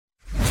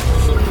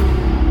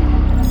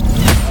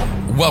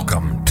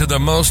Welcome to the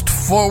most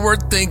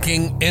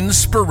forward-thinking,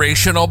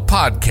 inspirational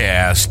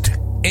podcast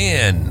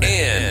in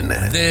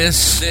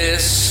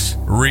this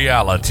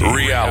reality.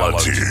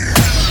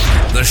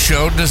 The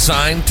show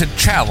designed to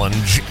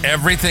challenge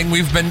everything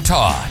we've been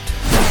taught.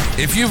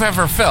 If you've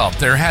ever felt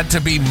there had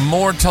to be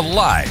more to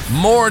life,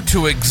 more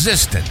to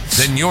existence,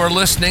 then you're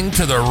listening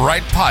to the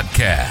right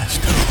podcast.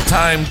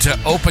 Time to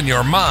open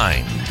your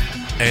mind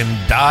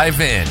and dive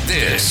in.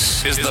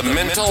 This is the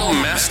Mental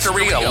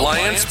Mastery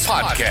Alliance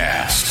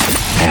podcast.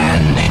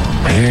 And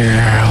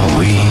here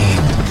we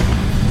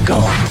go.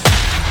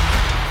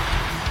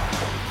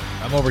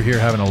 I'm over here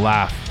having a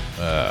laugh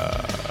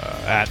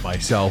at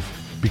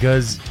myself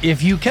because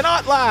if you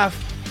cannot laugh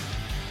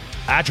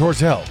at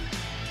yourself,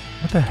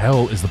 what the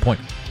hell is the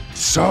point?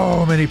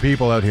 So many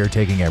people out here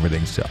taking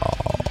everything so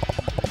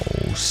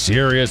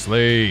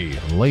seriously.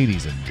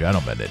 Ladies and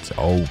gentlemen, it's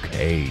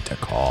okay to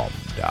calm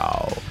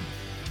down.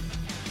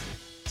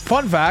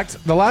 Fun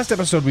fact, the last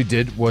episode we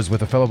did was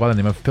with a fellow by the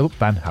name of Philip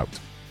Van Hout.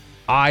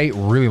 I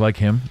really like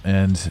him,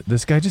 and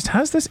this guy just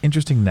has this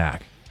interesting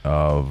knack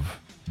of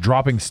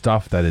dropping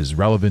stuff that is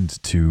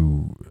relevant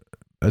to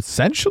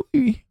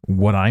essentially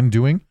what I'm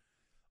doing,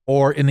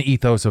 or in the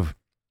ethos of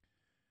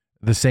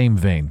the same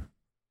vein.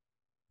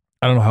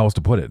 I don't know how else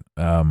to put it.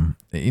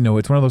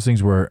 It's one of those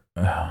things where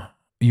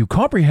you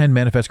comprehend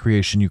manifest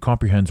creation, you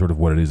comprehend sort of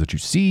what it is that you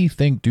see,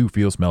 think, do,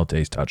 feel, smell,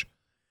 taste, touch.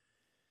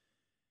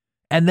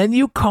 And then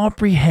you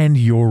comprehend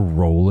your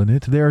role in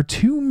it. There are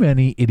too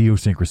many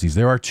idiosyncrasies.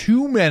 There are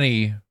too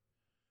many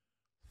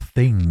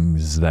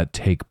things that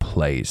take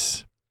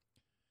place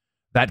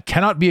that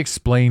cannot be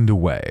explained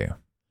away.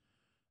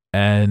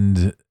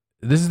 And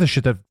this is the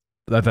shit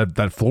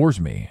that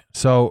floors me.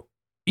 So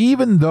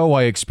even though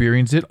I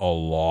experience it a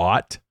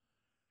lot,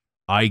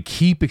 I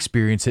keep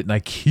experiencing it and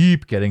I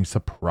keep getting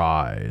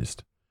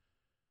surprised.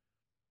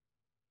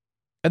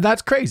 And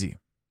that's crazy.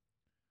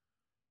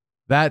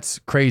 That's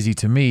crazy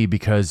to me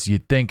because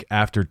you'd think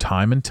after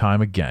time and time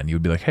again,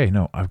 you'd be like, hey,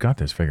 no, I've got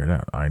this figured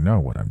out. I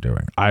know what I'm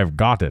doing. I've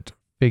got it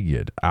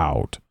figured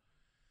out.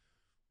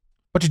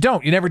 But you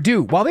don't. You never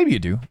do. Well, maybe you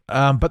do.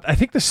 But I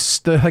think it's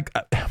the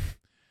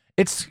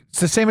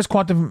same as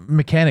quantum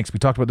mechanics. We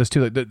talked about this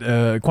too.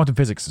 Quantum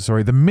physics,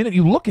 sorry. The minute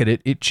you look at it,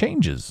 it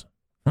changes.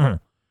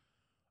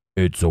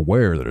 It's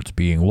aware that it's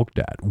being looked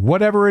at.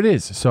 Whatever it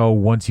is. So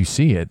once you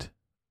see it,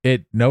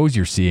 it knows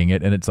you're seeing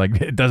it, and it's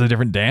like it does a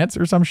different dance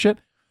or some shit.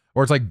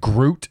 Or it's like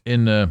Groot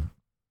in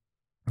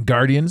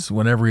Guardians.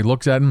 Whenever he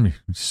looks at him, he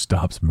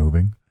stops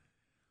moving.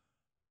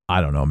 I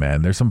don't know,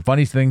 man. There's some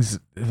funny things.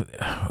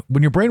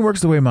 When your brain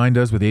works the way mine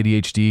does with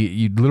ADHD,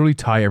 you literally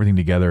tie everything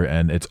together,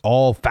 and it's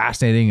all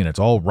fascinating, and it's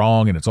all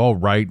wrong, and it's all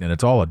right, and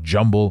it's all a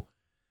jumble.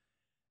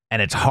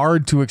 And it's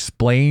hard to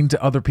explain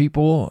to other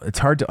people. It's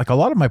hard to, like a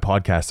lot of my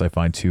podcasts I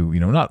find too,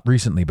 not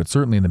recently, but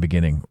certainly in the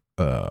beginning,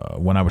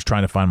 when I was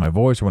trying to find my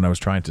voice or when I was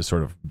trying to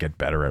sort of get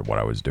better at what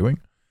I was doing.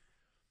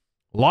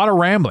 A lot of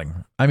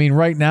rambling. I mean,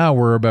 right now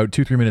we're about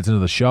 2-3 minutes into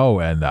the show,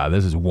 and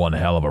this is one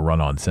hell of a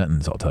run-on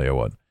sentence, I'll tell you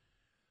what.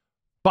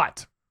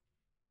 But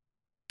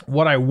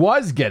what I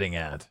was getting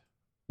at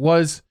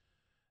was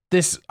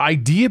this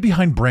idea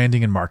behind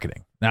branding and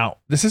marketing. Now,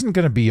 this isn't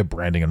going to be a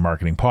branding and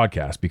marketing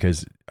podcast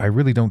because I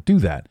really don't do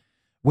that,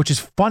 which is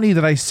funny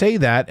that I say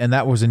that, and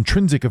that was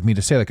intrinsic of me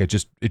to say, like, it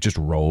just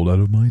rolled out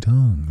of my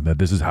tongue that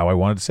this is how I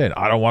wanted to say it.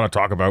 I don't want to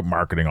talk about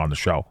marketing on the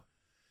show.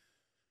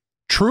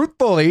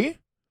 Truthfully,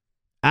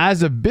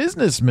 as a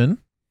businessman,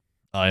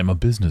 I am a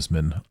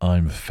businessman.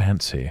 I'm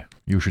fancy.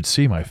 You should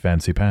see my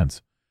fancy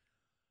pants.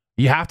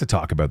 You have to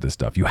talk about this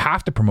stuff. You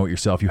have to promote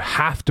yourself. You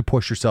have to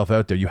push yourself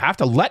out there. You have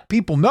to let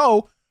people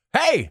know,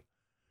 hey,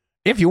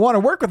 if you want to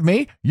work with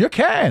me, you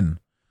can.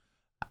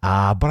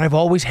 But I've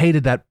always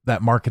hated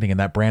that marketing and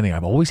that branding.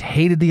 I've always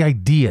hated the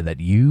idea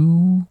that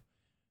you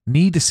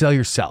need to sell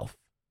yourself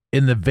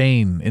in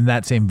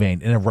that same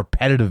vein, in a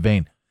repetitive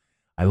vein.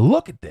 I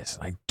look at this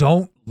and I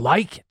don't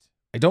like it.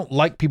 I don't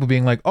like people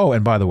being like, oh,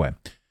 and by the way,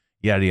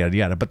 yada, yada,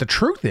 yada. But the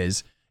truth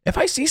is, if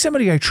I see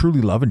somebody I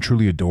truly love and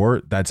truly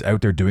adore that's out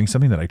there doing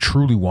something that I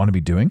truly want to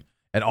be doing,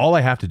 and all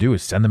I have to do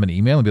is send them an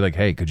email and be like,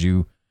 hey, could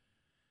you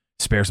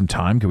spare some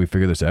time? Could we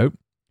figure this out?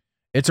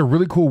 It's a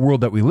really cool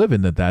world that we live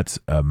in that's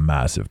a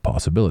massive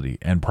possibility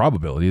and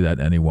probability that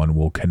anyone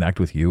will connect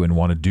with you and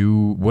want to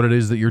do what it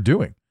is that you're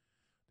doing.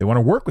 They want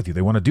to work with you.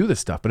 They want to do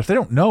this stuff. But if they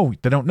don't know,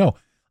 they don't know.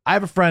 I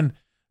have a friend,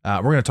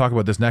 we're going to talk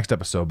about this next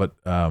episode, but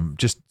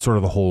just sort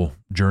of the whole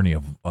journey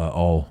of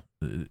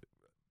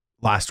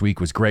last week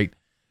was great.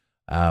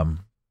 I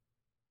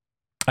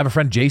have a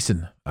friend,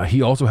 Jason.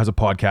 He also has a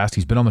podcast.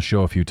 He's been on the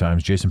show a few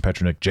times. Jason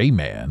Petronik,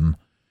 J-Man.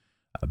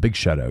 A big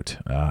shout out.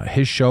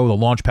 His show, the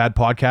Launchpad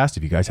Podcast.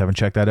 If you guys haven't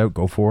checked that out,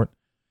 go for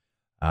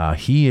it.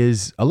 He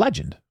is a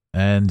legend.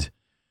 And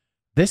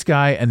this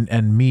guy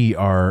and me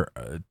are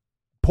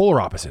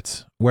polar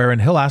opposites, wherein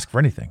he'll ask for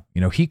anything.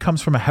 He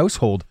comes from a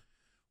household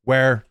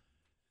where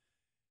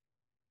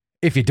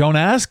if you don't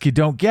ask, you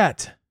don't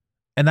get.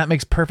 And that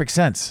makes perfect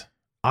sense.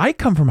 I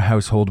come from a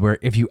household where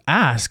if you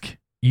ask,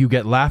 you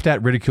get laughed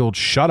at, ridiculed,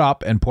 shut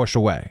up, and pushed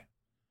away.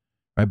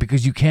 right?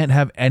 Because you can't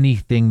have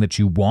anything that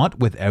you want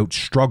without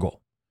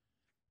struggle.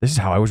 This is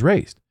how I was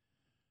raised.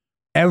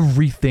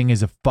 Everything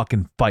is a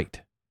fucking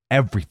fight.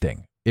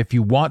 Everything. If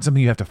you want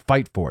something, you have to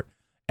fight for it.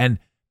 And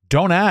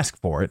don't ask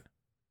for it.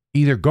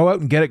 Either go out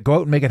and get it, go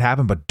out and make it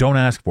happen, but don't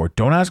ask for it.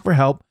 Don't ask for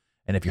help.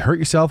 And if you hurt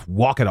yourself,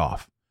 walk it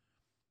off.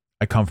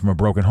 I come from a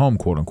broken home,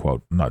 quote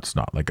unquote. No, it's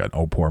not like an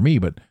oh, poor me,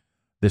 but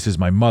this is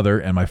my mother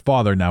and my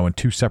father now in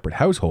 2 separate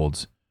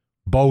households,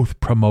 both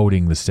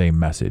promoting the same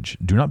message.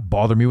 Do not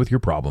bother me with your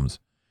problems.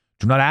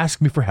 Do not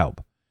ask me for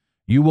help.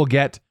 You will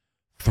get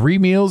 3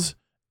 meals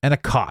and a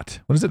cot.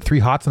 What is it? 3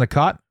 hots and a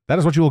cot? That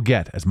is what you will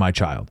get as my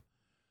child.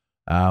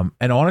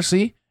 And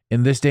honestly,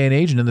 in this day and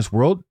age and in this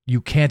world, you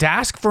can't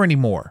ask for any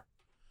more.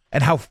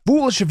 And how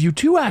foolish of you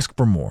to ask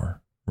for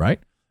more, right?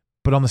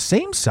 But on the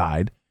same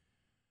side,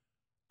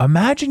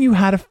 imagine you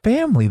had a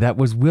family that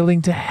was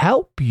willing to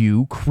help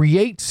you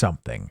create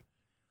something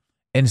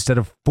instead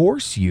of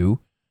force you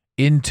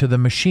into the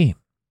machine.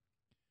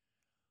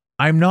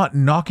 I'm not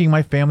knocking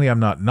my family. I'm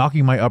not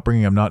knocking my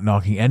upbringing. I'm not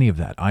knocking any of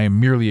that. I am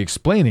merely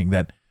explaining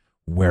that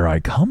where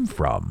I come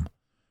from,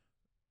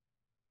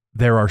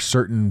 there are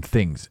certain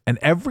things, and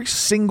every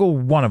single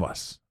one of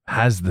us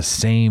has the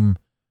same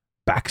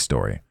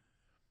backstory.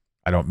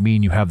 I don't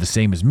mean you have the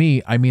same as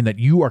me. I mean that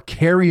you are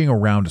carrying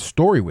around a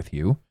story with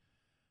you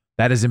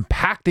that is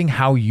impacting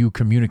how you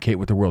communicate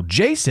with the world.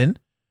 Jason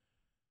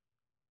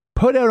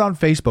put out on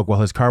Facebook while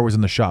his car was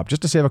in the shop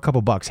just to save a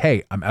couple bucks.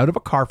 Hey, I'm out of a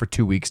car for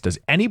 2 weeks. Does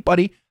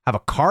anybody have a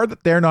car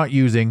that they're not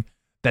using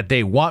that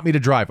they want me to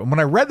drive? And when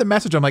I read the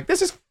message, I'm like,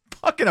 this is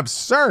fucking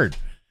absurd.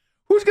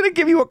 Who's going to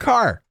give you a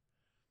car?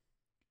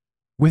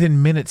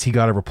 Within minutes, he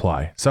got a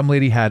reply. Some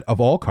lady had,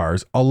 of all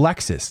cars, a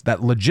Lexus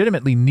that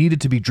legitimately needed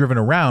to be driven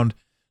around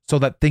so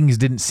that things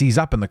didn't seize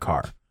up in the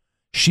car.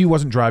 She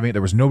wasn't driving it.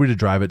 There was nobody to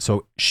drive it.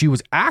 So she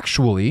was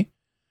actually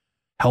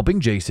helping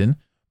Jason,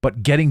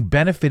 but getting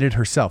benefited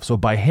herself. So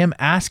by him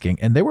asking,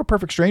 and they were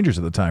perfect strangers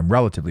at the time,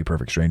 relatively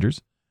perfect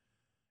strangers,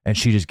 and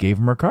she just gave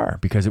him her car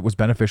because it was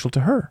beneficial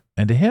to her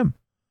and to him.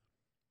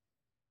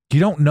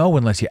 You don't know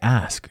unless you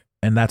ask.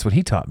 And that's what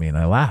he taught me. And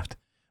I laughed.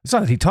 It's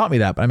not that he taught me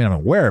that, but I mean, I'm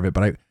aware of it,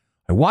 but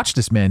I watched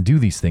this man do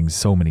these things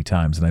so many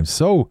times, and I'm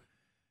so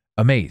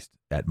amazed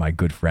at my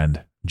good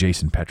friend,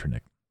 Jason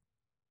Petronick.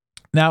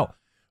 Now,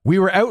 we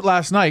were out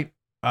last night.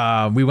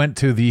 We went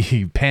to the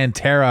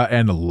Pantera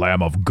and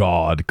Lamb of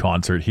God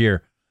concert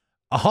here.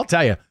 I'll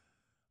tell you,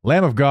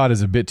 Lamb of God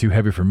is a bit too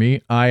heavy for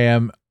me.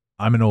 I'm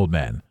an old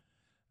man.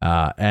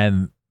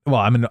 I'm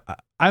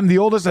the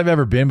oldest I've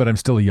ever been, but I'm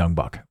still a young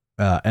buck.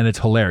 And it's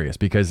hilarious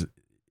because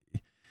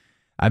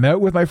I'm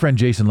out with my friend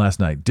Jason last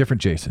night.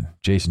 Different Jason.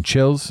 Jason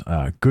Chills,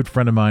 a good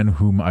friend of mine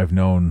whom I've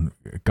known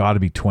got to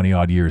be 20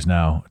 odd years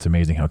now. It's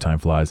amazing how time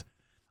flies.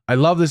 I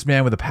love this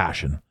man with a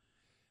passion.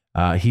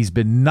 He's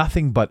been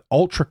nothing but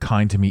ultra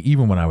kind to me,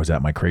 even when I was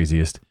at my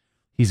craziest.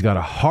 He's got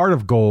a heart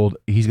of gold.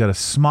 He's got a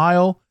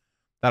smile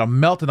that'll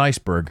melt an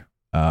iceberg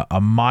a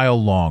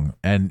mile long.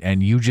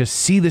 And you just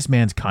see this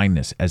man's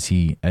kindness as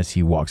he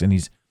walks. And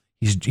he's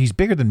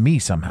bigger than me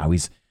somehow.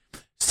 He's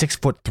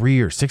 6'3"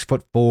 or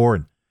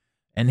 6'4",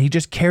 and he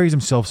just carries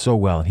himself so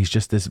well. And he's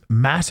just this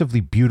massively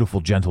beautiful,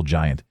 gentle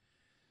giant.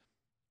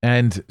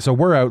 And so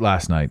we're out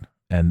last night.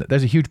 And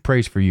there's a huge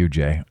praise for you,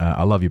 Jay.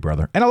 I love you,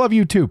 brother. And I love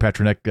you too,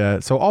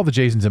 Petronick. So all the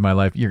Jasons in my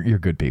life, you're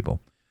good people.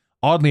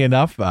 Oddly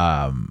enough,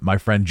 my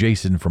friend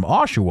Jason from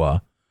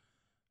Oshawa,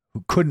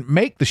 who couldn't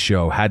make the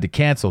show, had to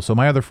cancel. So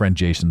my other friend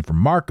Jason from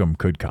Markham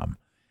could come.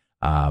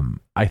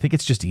 I think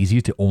it's just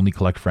easier to only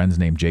collect friends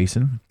named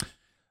Jason.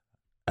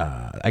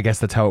 I guess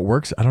that's how it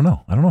works. I don't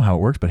know how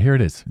it works, but here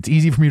it is. It's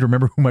easy for me to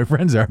remember who my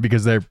friends are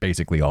because they're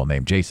basically all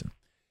named Jason.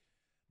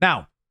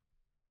 Now,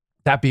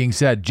 that being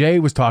said, Jay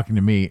was talking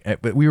to me,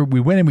 but we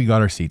went and we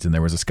got our seats, and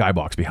there was a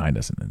skybox behind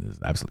us, and it was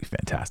absolutely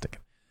fantastic.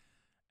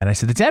 And I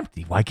said, it's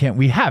empty. Why can't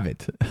we have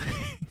it?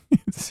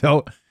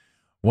 So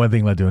one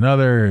thing led to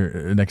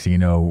another. Next thing you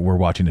know, we're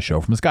watching the show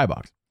from the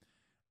skybox.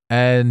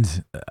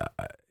 And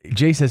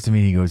Jay says to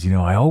me, he goes,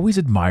 I always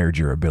admired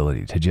your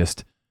ability to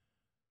just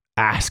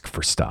ask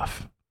for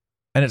stuff.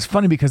 And it's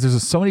funny because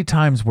there's so many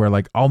times where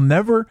I'll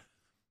never,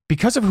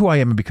 because of who I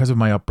am and because of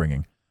my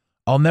upbringing,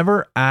 I'll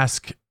never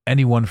ask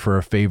anyone for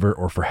a favor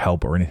or for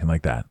help or anything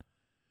like that.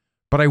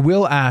 But I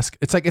will ask.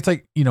 It's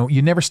like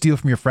you never steal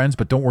from your friends,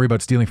 but don't worry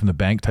about stealing from the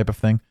bank type of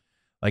thing.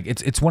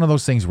 It's one of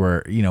those things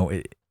where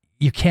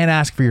you can't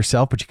ask for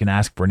yourself, but you can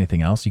ask for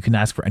anything else. You can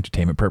ask for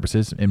entertainment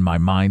purposes. In my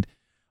mind,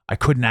 I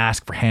couldn't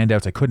ask for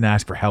handouts. I couldn't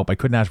ask for help. I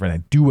couldn't ask for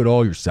anything. Do it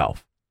all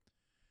yourself.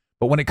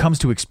 But when it comes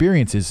to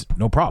experiences,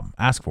 no problem.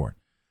 Ask for it.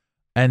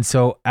 And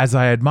so as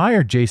I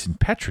admire Jason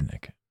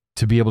Petronick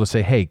to be able to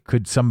say, hey,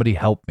 could somebody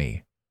help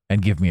me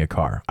and give me a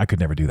car? I could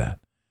never do that.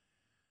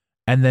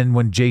 And then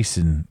when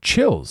Jason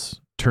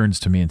Chills turns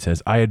to me and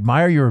says, I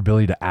admire your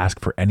ability to ask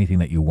for anything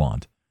that you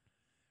want.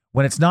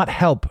 When it's not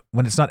help,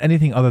 when it's not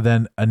anything other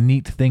than a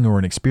neat thing or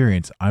an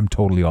experience, I'm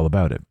totally all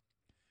about it.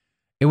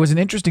 It was an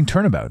interesting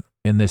turnabout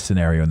in this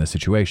scenario, in this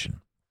situation.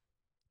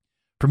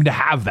 For me to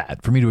have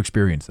that, for me to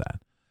experience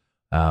that.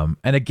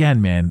 And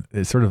again, man,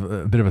 it's sort of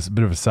a bit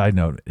of a side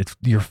note. It's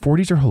your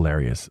 40s are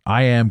hilarious.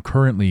 I am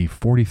currently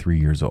 43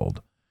 years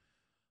old.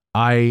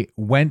 I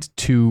went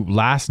to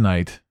last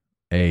night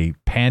a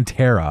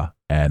Pantera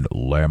and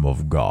Lamb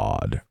of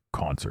God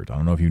concert. I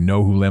don't know if you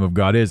know who Lamb of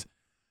God is,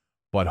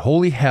 but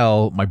holy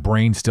hell, my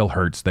brain still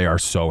hurts. They are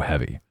so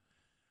heavy.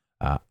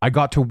 I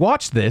got to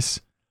watch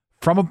this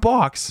from a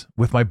box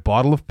with my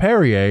bottle of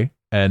Perrier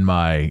and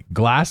my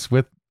glass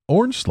with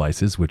orange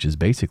slices, which is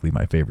basically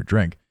my favorite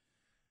drink,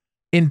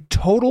 in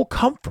total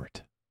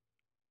comfort.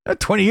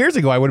 20 years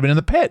ago, I would have been in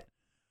the pit.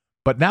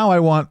 But now I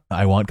want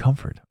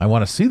comfort. I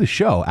want to see the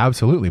show,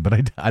 absolutely,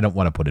 but I don't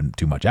want to put in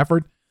too much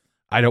effort.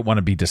 I don't want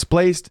to be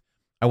displaced.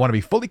 I want to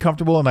be fully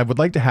comfortable, and I would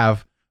like to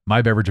have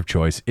my beverage of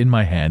choice in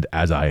my hand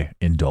as I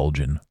indulge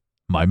in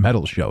my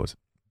metal shows.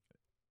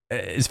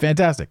 It's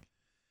fantastic.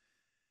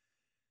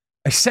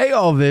 I say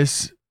all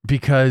this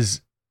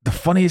because the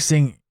funniest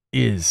thing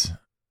is,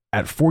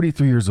 at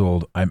 43 years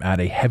old, I'm at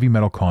a heavy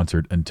metal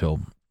concert until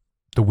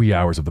the wee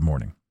hours of the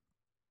morning.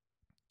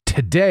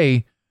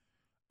 Today,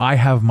 I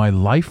have my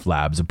Life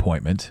Labs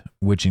appointment,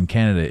 which in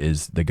Canada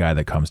is the guy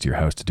that comes to your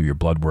house to do your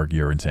blood work,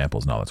 urine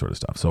samples, and all that sort of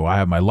stuff. So I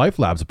have my Life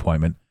Labs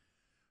appointment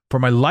for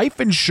my life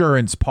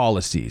insurance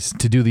policies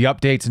to do the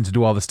updates and to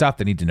do all the stuff.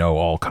 They need to know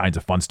all kinds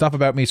of fun stuff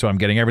about me, so I'm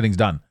getting everything's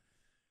done.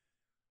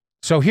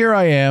 So here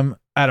I am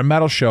at a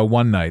metal show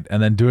one night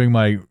and then doing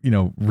my,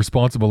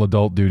 responsible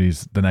adult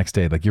duties the next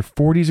day. Like, your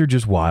 40s are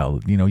just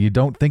wild. You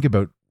don't think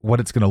about what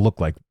it's going to look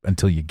like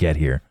until you get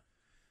here.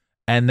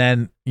 And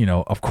then,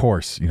 of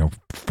course,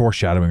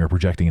 foreshadowing or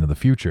projecting into the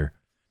future,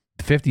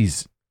 the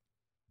 50s,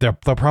 they'll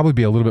probably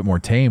be a little bit more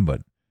tame,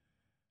 but,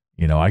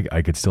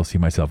 I could still see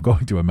myself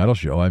going to a metal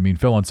show. I mean,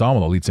 Phil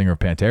Anselmo, the lead singer of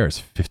Pantera, is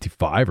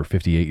 55 or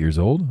 58 years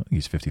old. I think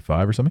he's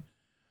 55 or something.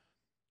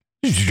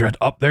 He's just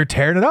up there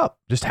tearing it up,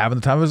 just having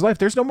the time of his life.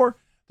 There's no more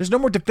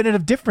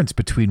definitive difference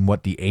between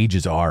what the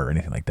ages are or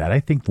anything like that. I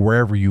think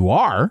wherever you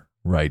are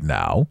right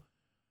now,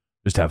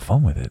 just have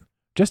fun with it.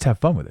 Just have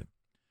fun with it.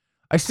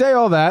 I say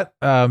all that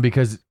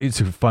because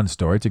it's a fun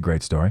story. It's a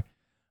great story.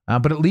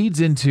 But it leads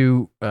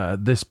into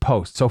this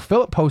post. So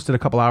Philip posted a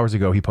couple hours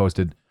ago. He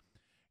posted,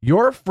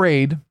 "You're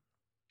afraid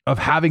of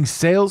having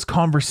sales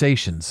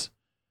conversations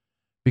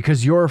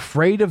because you're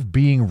afraid of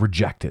being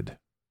rejected.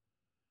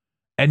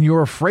 And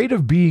you're afraid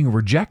of being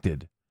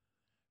rejected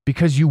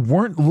because you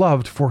weren't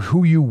loved for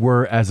who you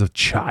were as a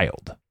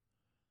child."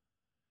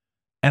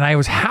 And I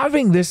was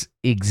having this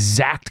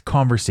exact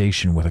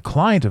conversation with a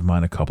client of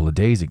mine a couple of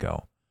days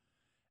ago.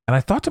 And I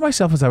thought to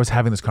myself as I was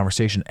having this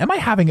conversation, am I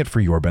having it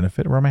for your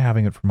benefit or am I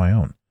having it for my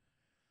own?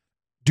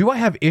 Do I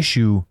have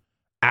issue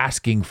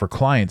asking for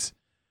clients?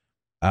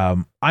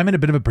 I'm in a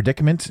bit of a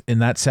predicament in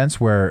that sense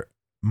where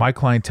my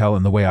clientele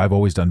and the way I've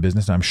always done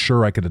business, I'm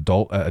sure I could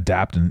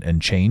adapt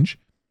and change,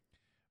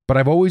 but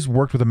I've always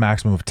worked with a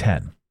maximum of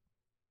 10.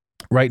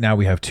 Right now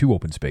we have 2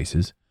 open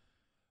spaces,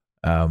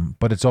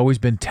 but it's always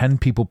been 10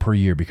 people per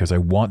year because I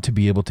want to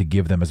be able to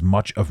give them as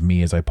much of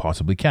me as I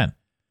possibly can.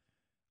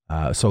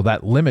 So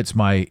that limits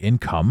my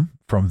income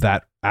from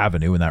that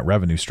avenue and that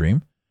revenue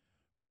stream.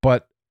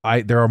 But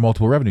there are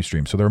multiple revenue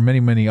streams. So there are many,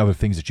 many other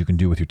things that you can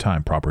do with your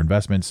time, proper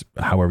investments,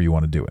 however you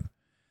want to do it.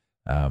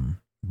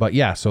 But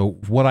yeah, so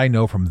what I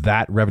know from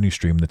that revenue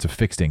stream, that's a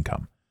fixed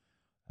income.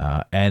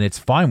 And it's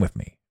fine with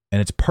me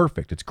and it's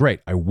perfect. It's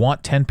great. I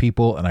want 10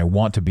 people and I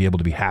want to be able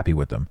to be happy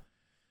with them.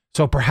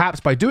 So perhaps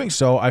by doing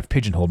so, I've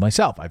pigeonholed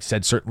myself. I've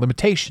set certain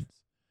limitations.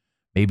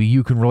 Maybe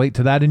you can relate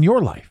to that in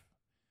your life.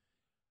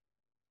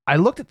 I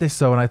looked at this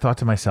though, and I thought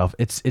to myself,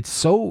 it's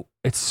so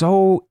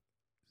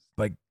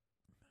like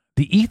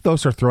the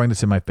ethos are throwing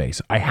this in my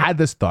face. I had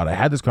this thought, I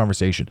had this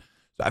conversation.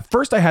 At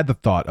first I had the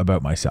thought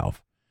about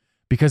myself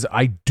because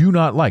I do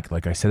not like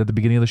I said at the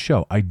beginning of the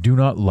show, I do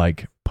not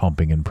like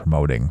pumping and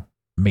promoting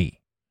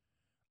me.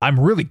 I'm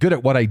really good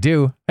at what I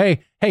do.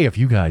 Hey, if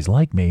you guys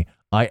like me,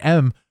 I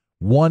am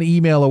one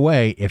email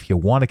away. If you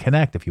want to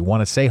connect, if you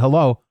want to say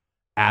hello,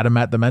 Adam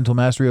at the Mental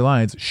Mastery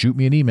Alliance, shoot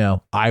me an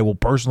email. I will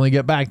personally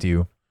get back to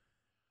you.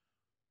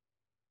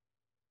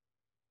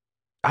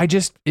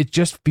 It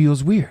just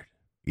feels weird,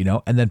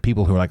 and then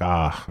people who are like,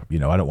 I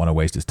don't want to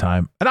waste his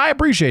time. And I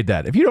appreciate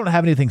that. If you don't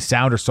have anything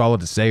sound or solid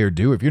to say or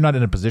do, if you're not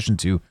in a position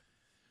to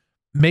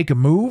make a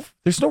move,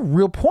 there's no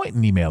real point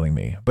in emailing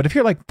me. But if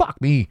you're like, fuck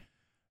me,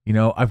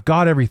 I've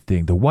got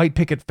everything, the white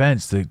picket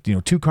fence, the,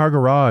 2-car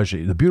garage,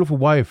 the beautiful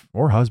wife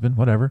or husband,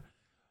 whatever.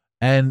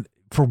 And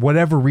for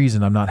whatever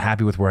reason, I'm not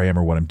happy with where I am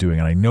or what I'm doing.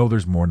 And I know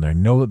there's more, and I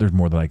know that there's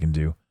more that I can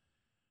do.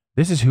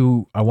 This is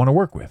who I want to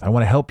work with. I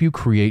want to help you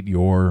create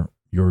your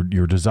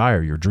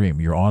desire, your dream,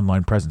 your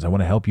online presence. I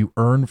want to help you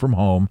earn from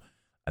home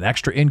an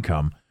extra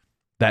income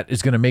that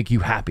is going to make you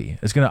happy.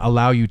 It's going to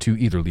allow you to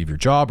either leave your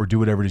job or do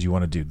whatever it is you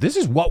want to do. This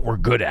is what we're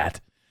good at.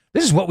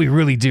 This is what we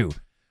really do.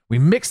 We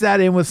mix that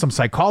in with some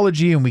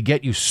psychology and we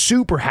get you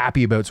super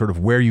happy about sort of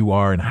where you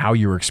are and how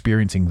you're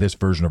experiencing this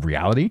version of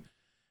reality.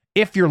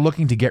 If you're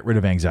looking to get rid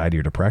of anxiety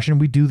or depression,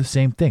 we do the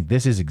same thing.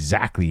 This is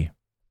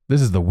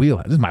the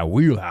wheelhouse. This is my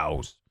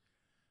wheelhouse.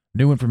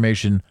 New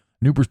information,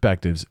 new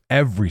perspectives,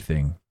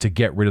 everything to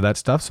get rid of that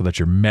stuff so that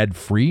you're med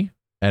free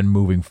and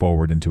moving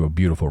forward into a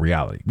beautiful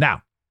reality.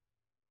 Now,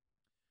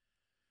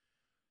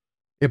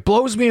 it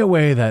blows me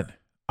away that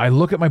I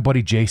look at my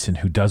buddy Jason,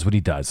 who does what he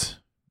does.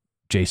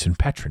 Jason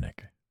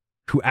Petronik,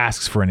 who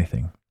asks for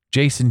anything.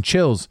 Jason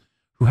Chills,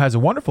 who has a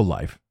wonderful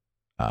life,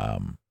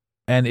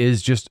 and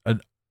is just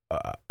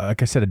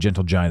like I said, a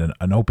gentle giant,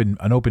 an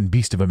open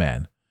beast of a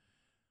man.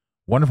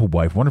 Wonderful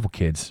wife, wonderful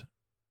kids,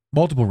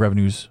 multiple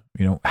revenues.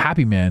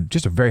 Happy man,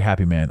 just a very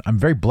happy man. I'm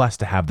very blessed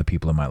to have the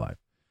people in my life.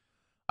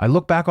 I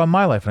look back on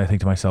my life and I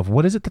think to myself,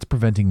 what is it that's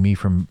preventing me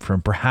from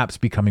perhaps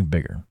becoming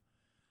bigger?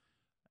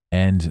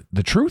 And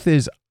the truth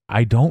is,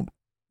 I don't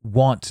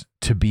want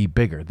to be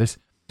bigger.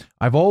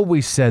 I've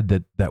always said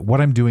that what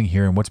I'm doing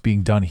here and what's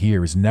being done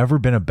here has never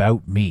been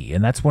about me.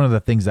 And that's one of the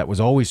things that was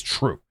always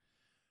true.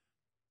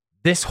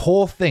 This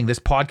whole thing, this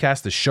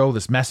podcast, this show,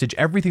 this message,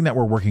 everything that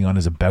we're working on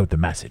is about the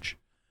message.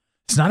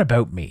 It's not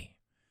about me.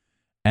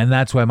 And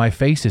that's why my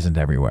face isn't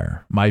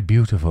everywhere. My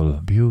beautiful,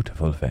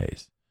 beautiful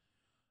face.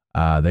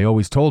 They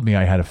always told me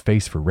I had a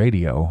face for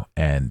radio,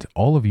 and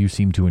all of you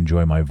seem to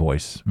enjoy my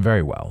voice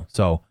very well.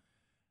 So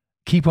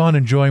keep on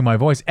enjoying my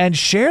voice and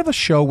share the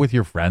show with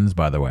your friends,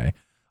 by the way.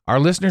 Our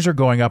listeners are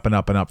going up and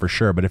up and up for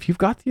sure, but if you've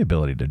got the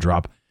ability to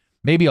drop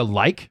maybe a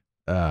like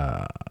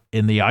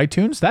in the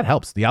iTunes, that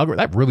helps. The algorithm,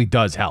 that really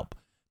does help.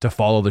 To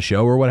follow the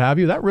show or what have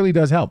you, that really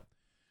does help.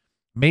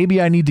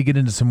 Maybe I need to get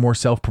into some more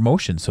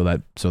self-promotion so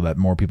that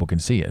more people can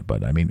see it.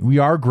 But I mean, we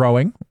are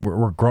growing.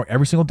 We're growing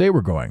every single day.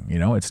 We're growing.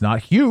 It's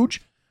not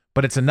huge,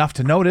 but it's enough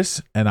to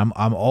notice. And I'm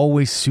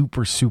always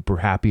super, super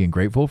happy and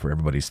grateful for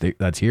everybody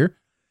that's here.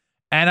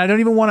 And I don't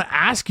even want to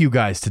ask you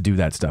guys to do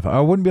that stuff. I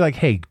wouldn't be like,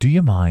 hey, do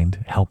you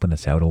mind helping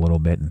us out a little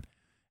bit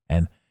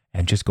and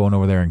just going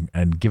over there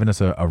and giving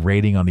us a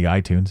rating on the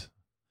iTunes?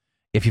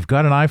 If you've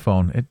got an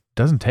iPhone, it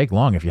doesn't take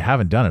long. If you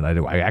haven't done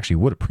it, I actually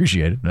would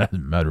appreciate it, as a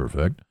matter of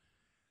fact.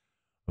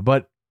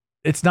 But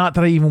it's not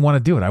that I even want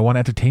to do it. I want to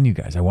entertain you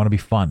guys. I want to be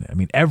fun. I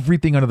mean,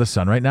 everything under the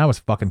sun right now is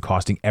fucking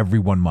costing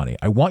everyone money.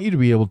 I want you to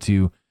be able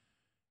to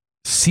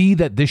see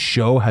that this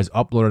show has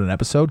uploaded an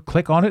episode,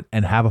 click on it,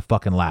 and have a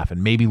fucking laugh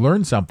and maybe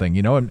learn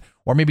something,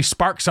 or maybe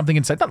spark something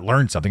inside. Not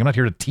learn something. I'm not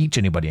here to teach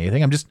anybody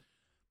anything. I'm just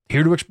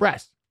here to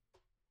express.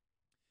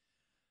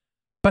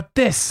 But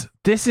this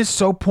is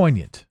so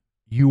poignant.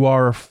 You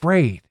are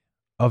afraid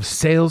of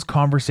sales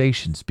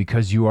conversations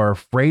because you are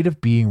afraid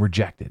of being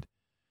rejected.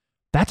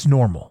 That's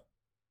normal.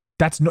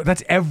 That's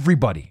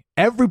everybody.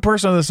 Every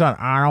person on the sun.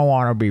 I don't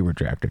want to be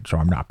rejected, so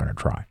I'm not going to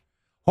try.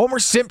 Homer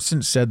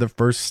Simpson said the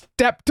first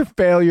step to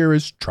failure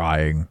is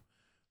trying.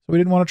 So we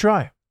didn't want to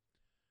try.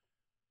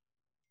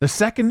 The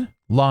second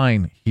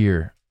line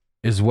here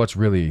is what's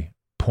really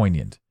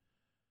poignant.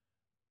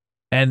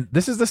 And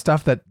this is the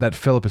stuff that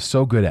Philip is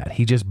so good at.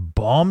 He just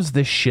bombs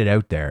this shit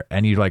out there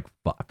and you're like,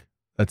 fuck.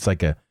 That's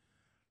like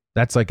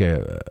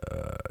a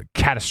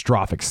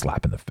catastrophic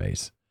slap in the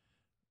face.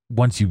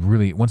 Once it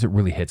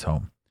really hits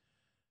home.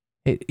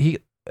 He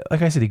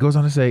like I said, he goes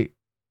on to say,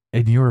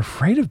 and you're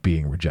afraid of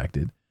being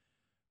rejected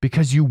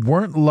because you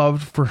weren't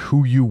loved for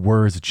who you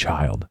were as a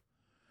child.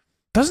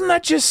 Doesn't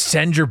that just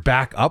send your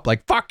back up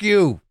like, fuck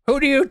you? Who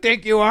do you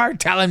think you are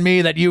telling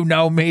me that you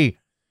know me?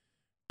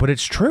 But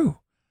it's true.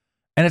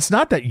 And it's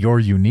not that you're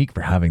unique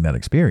for having that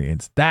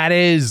experience. That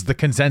is the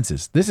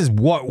consensus. This is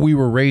what we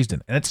were raised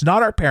in. And it's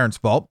not our parents'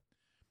 fault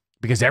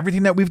because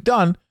everything that we've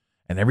done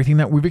and everything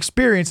that we've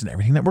experienced and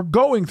everything that we're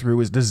going through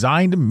is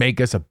designed to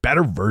make us a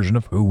better version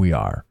of who we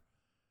are.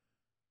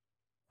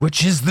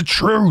 Which is the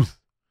truth.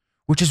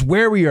 Which is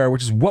where we are,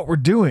 which is what we're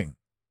doing.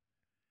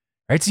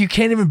 Right? So you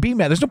can't even be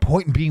mad. There's no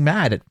point in being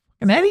mad at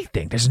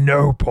anything. There's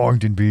no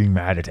point in being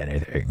mad at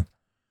anything.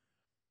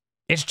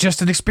 It's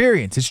just an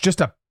experience. It's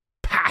just a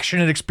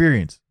passionate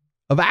experience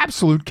of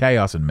absolute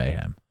chaos and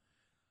mayhem.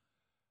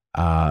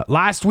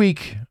 Last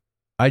week,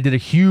 I did a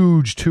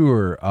huge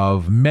tour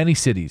of many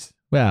cities.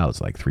 Well,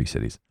 it's like 3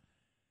 cities.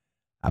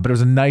 But it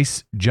was a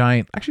nice,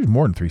 giant, actually it was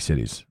more than 3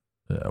 cities.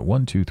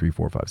 1, 2, 3,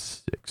 4, 5,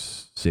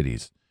 6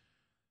 cities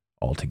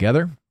all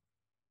together.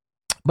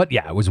 But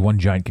yeah, it was one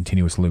giant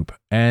continuous loop.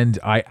 And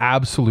I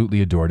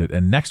absolutely adored it.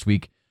 And next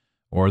week,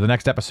 or the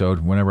next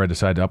episode, whenever I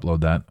decide to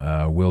upload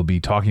that, we'll be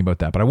talking about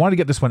that. But I wanted to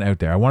get this one out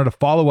there. I wanted to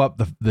follow up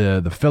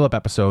the Philip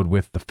episode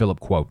with the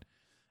Philip quote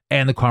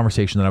and the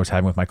conversation that I was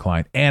having with my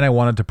client. And I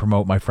wanted to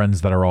promote my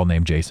friends that are all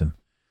named Jason.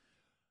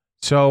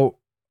 So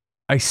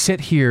I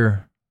sit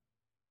here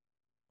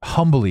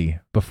humbly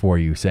before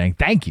you saying,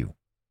 thank you,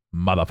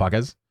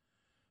 motherfuckers,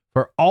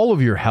 for all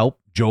of your help,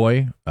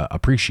 joy,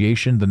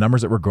 appreciation, the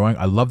numbers that we're growing.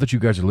 I love that you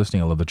guys are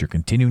listening. I love that you're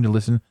continuing to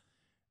listen.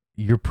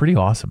 You're pretty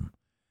awesome.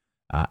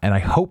 And I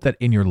hope that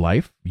in your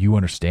life, you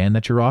understand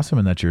that you're awesome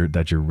and that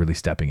you're really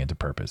stepping into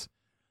purpose.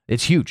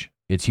 It's huge.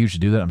 It's huge to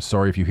do that. I'm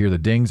sorry if you hear the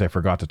dings. I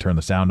forgot to turn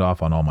the sound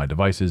off on all my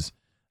devices.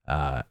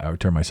 I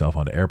turned myself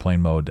onto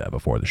airplane mode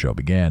before the show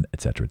began,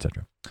 etc.,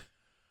 etc.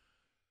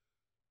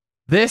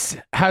 This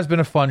has been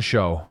a fun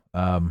show.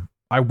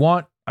 I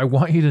want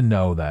you to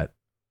know that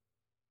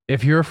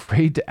if you're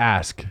afraid to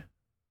ask,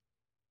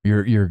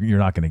 you're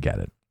not going to get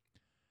it.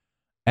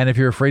 And if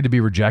you're afraid to be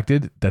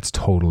rejected, that's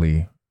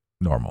totally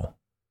normal.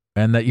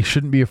 And that you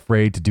shouldn't be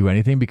afraid to do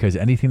anything, because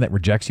anything that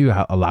rejects you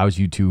allows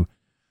you to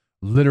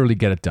literally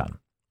get it done.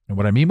 And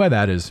what I mean by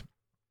that is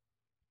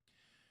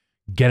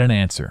get an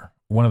answer.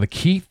 One of the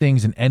key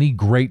things in any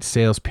great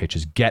sales pitch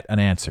is get an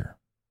answer.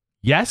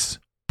 Yes?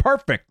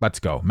 Perfect. Let's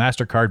go.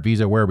 MasterCard,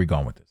 Visa, where are we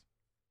going with this?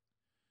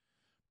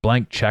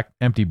 Blank check,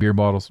 empty beer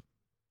bottles.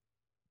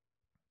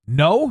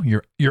 No,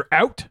 you're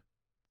out.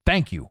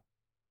 Thank you.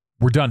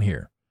 We're done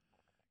here.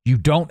 You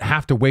don't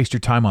have to waste your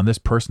time on this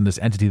person, this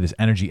entity, this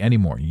energy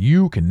anymore.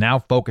 You can now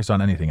focus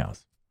on anything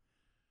else.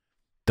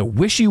 The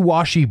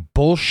wishy-washy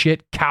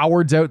bullshit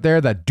cowards out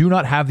there that do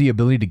not have the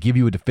ability to give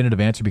you a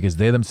definitive answer because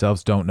they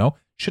themselves don't know,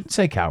 shouldn't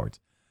say cowards.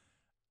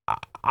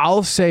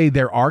 I'll say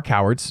there are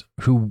cowards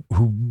who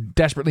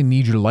desperately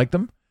need you to like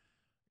them.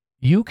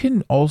 You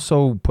can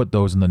also put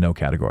those in the no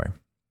category,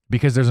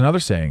 because there's another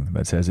saying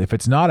that says, if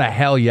it's not a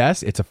hell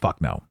yes, it's a fuck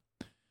no.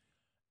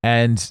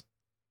 And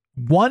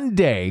one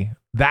day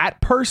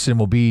that person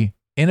will be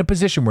in a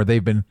position where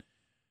they've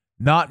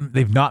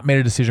not made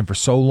a decision for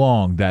so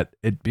long that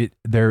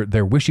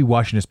their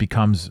wishy-washiness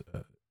becomes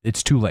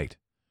it's too late.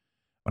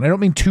 And I don't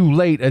mean too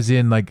late as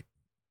in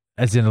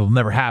it'll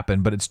never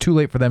happen, but it's too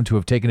late for them to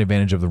have taken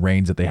advantage of the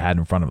reins that they had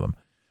in front of them.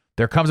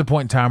 There comes a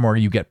point in time where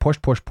you get push.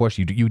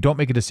 You don't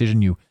make a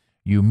decision. You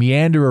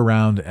meander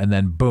around, and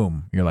then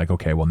boom, you're like,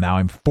 okay, well, now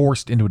I'm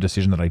forced into a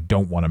decision that I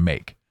don't want to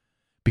make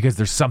because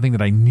there's something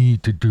that I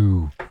need to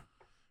do,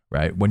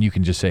 right? When you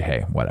can just say,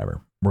 hey,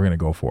 whatever, we're going to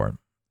go for it.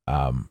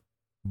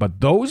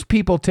 But those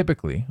people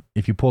typically,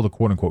 if you pull the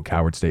quote unquote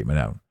coward statement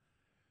out,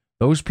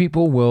 those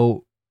people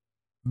will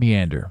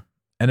meander,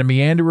 and a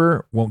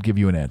meanderer won't give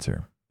you an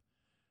answer.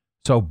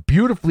 So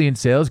beautifully in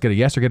sales, get a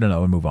yes or get a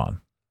no and move on.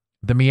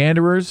 The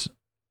meanderers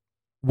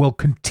will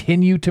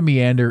continue to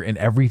meander in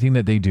everything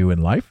that they do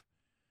in life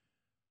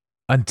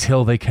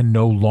until they can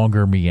no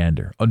longer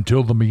meander,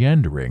 until the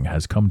meandering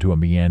has come to a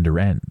meander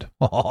end.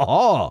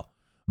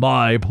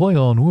 My play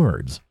on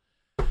words.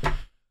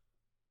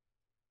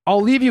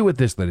 I'll leave you with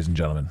this, ladies and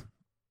gentlemen.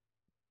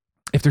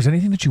 If there's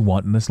anything that you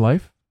want in this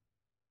life,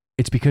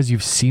 it's because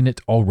you've seen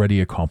it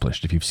already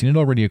accomplished. If you've seen it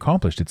already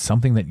accomplished, it's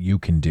something that you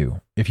can do.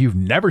 If you've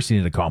never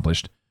seen it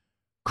accomplished,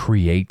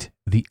 create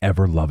the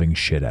ever-loving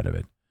shit out of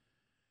it.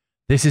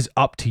 This is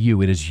up to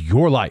you. It is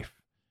your life.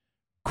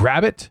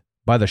 Grab it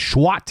by the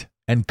schwat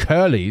and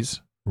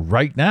curlies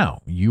right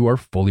now. You are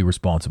fully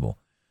responsible.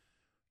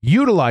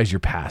 Utilize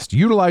your past.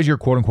 Utilize your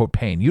quote-unquote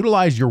pain.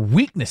 Utilize your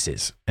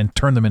weaknesses and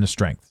turn them into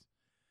strengths.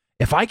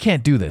 If I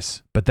can't do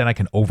this, but then I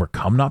can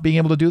overcome not being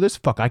able to do this,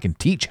 I can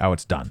teach how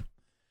it's done.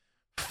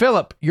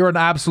 Philip, you're an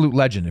absolute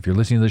legend. If you're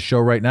listening to this show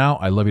right now,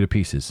 I love you to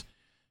pieces.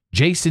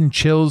 Jason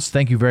Chills,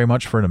 thank you very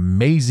much for an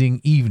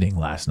amazing evening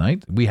last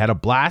night. We had a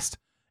blast,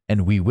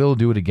 and we will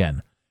do it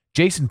again.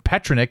 Jason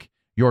Petronick,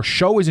 your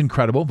show is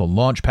incredible, the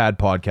Launchpad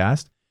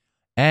podcast.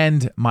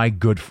 And my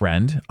good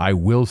friend, I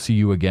will see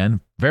you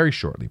again very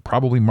shortly,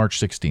 probably March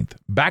 16th,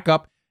 back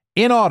up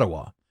in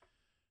Ottawa.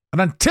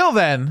 And until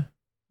then,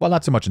 well,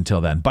 not so much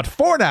until then, but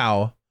for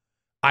now,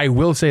 I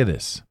will say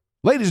this.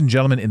 Ladies and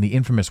gentlemen, in the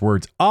infamous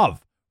words of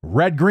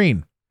Red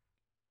Green,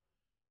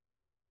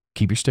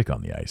 keep your stick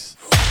on the ice.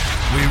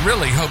 We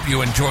really hope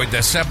you enjoyed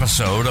this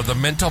episode of the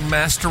Mental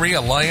Mastery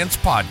Alliance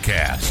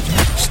podcast.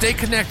 Stay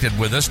connected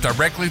with us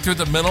directly through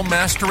the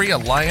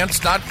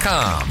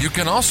mentalmasteryalliance.com. You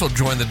can also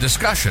join the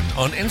discussion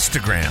on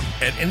Instagram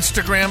at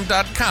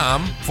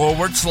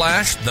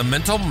instagram.com/the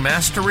Mental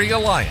Mastery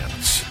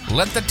Alliance.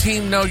 Let the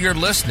team know you're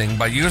listening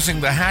by using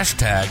the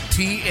hashtag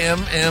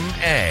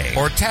TMMA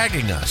or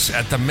tagging us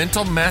at the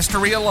Mental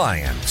Mastery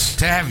Alliance.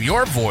 To have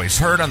your voice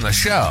heard on the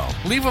show,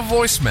 leave a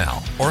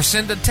voicemail or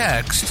send a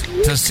text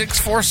to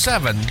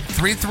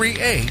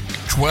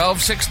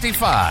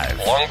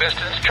 647-338-1265. Long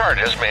distance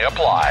charges may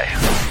apply.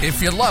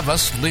 If you love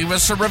us, leave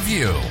us a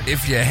review.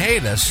 If you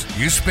hate us,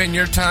 you spend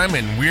your time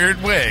in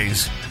weird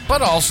ways,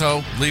 but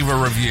also leave a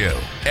review.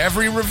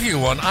 Every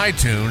review on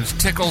iTunes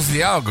tickles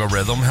the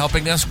algorithm,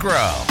 helping us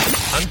grow.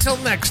 Until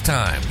next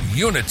time,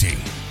 unity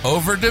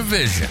over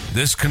division.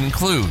 This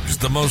concludes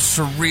the most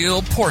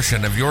surreal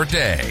portion of your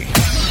day.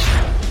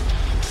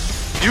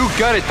 You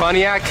got it,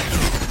 Pontiac.